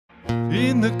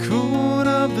In the court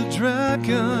of the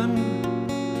dragon,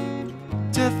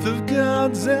 death of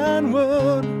gods and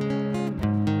wood.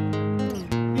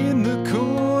 In the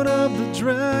court of the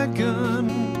dragon,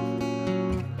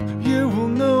 you will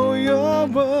know your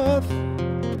worth.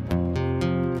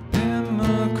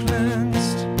 Hammer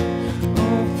clenched,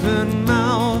 open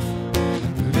mouth,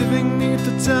 living neath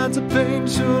the tides of pain.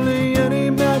 Surely any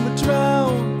man would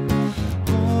drown.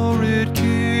 Horrid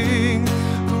king,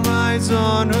 rise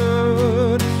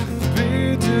unheard,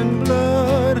 bathed in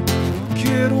blood.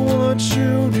 Get what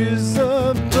you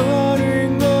deserve,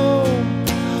 burning home.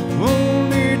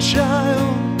 Only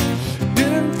child,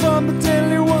 hidden from the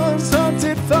deadly ones,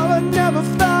 hunted for but never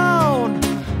found.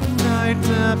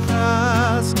 Nightmare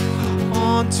past,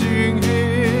 haunting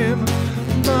him.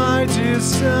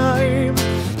 Mightiest time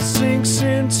sinks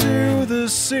into the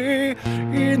sea.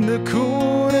 In the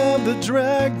court of the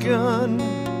dragon,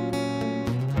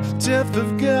 death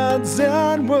of gods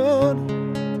and wood.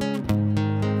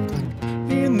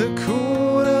 In the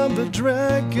court of the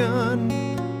dragon,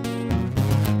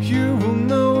 you will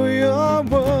know your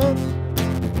worth.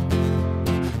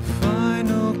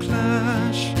 Final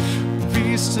clash,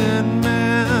 beast and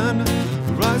man,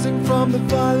 rising from the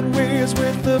violent waves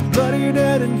with the bloody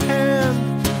dead in hand.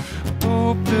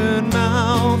 Open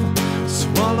mouth,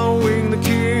 swallowing the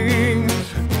king.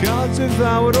 Gods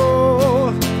devoured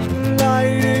all,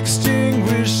 light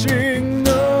extinguishing.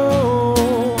 No,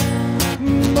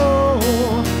 no.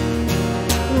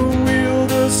 Wield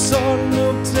the sun,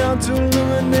 look down to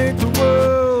illuminate the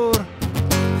world.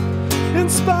 In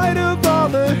spite of all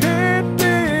the hate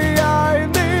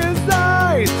behind his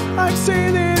eyes, I've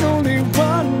seen it, only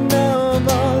one of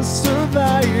us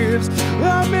survives.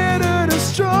 I'm here to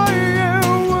destroy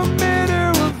you, I'm here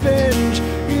to revenge.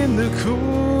 In the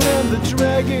court of the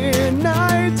dragon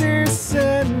I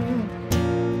descend.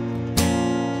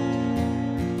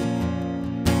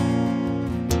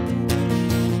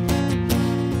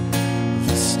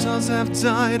 The stars have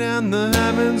died and the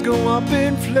heavens go up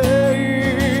in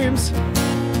flames.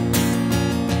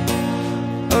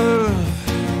 Earth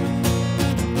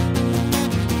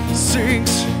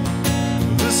sinks.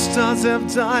 The stars have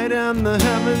died and the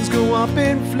heavens go up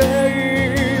in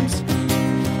flames.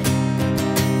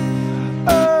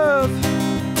 Earth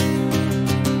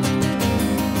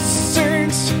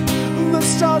sinks. The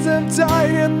stars have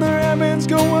died and the heavens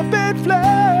go up in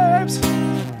flames.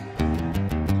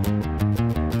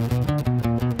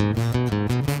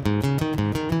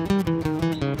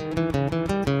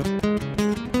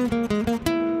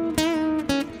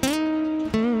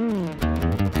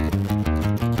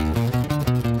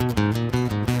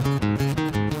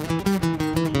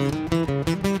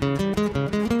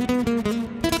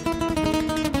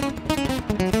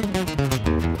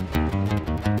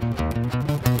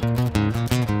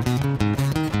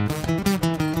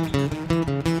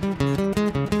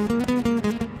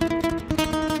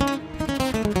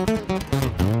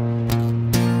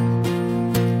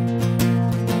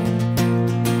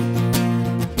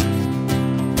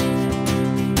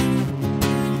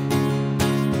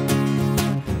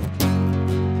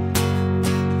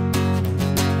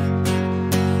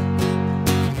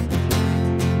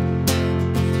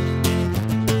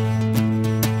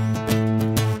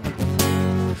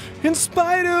 In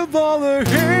spite of all the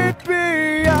hate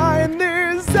behind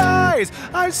his eyes,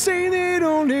 I've seen it,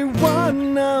 only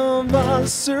one of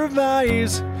us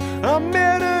survives. I'm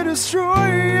here to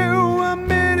destroy you, I'm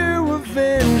here to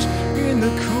avenge. In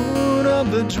the court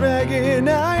of the dragon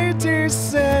I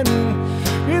descend.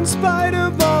 In spite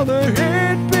of all the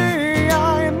hate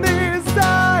behind his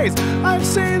eyes, I've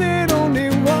seen it, only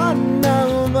one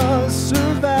of us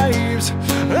survives.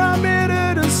 I'm here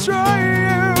to destroy you,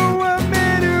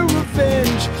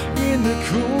 in the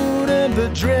court of the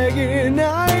dragon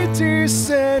I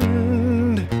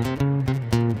descend.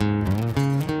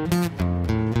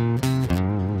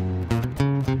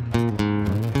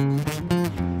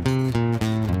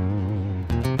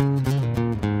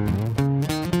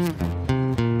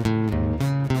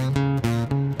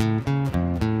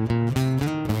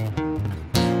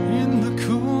 In the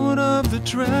court of the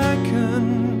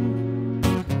dragon,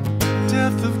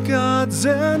 death of gods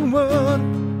and wood.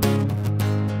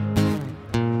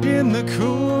 In the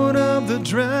court of the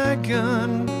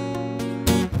dragon,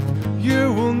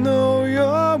 you will know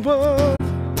your worth.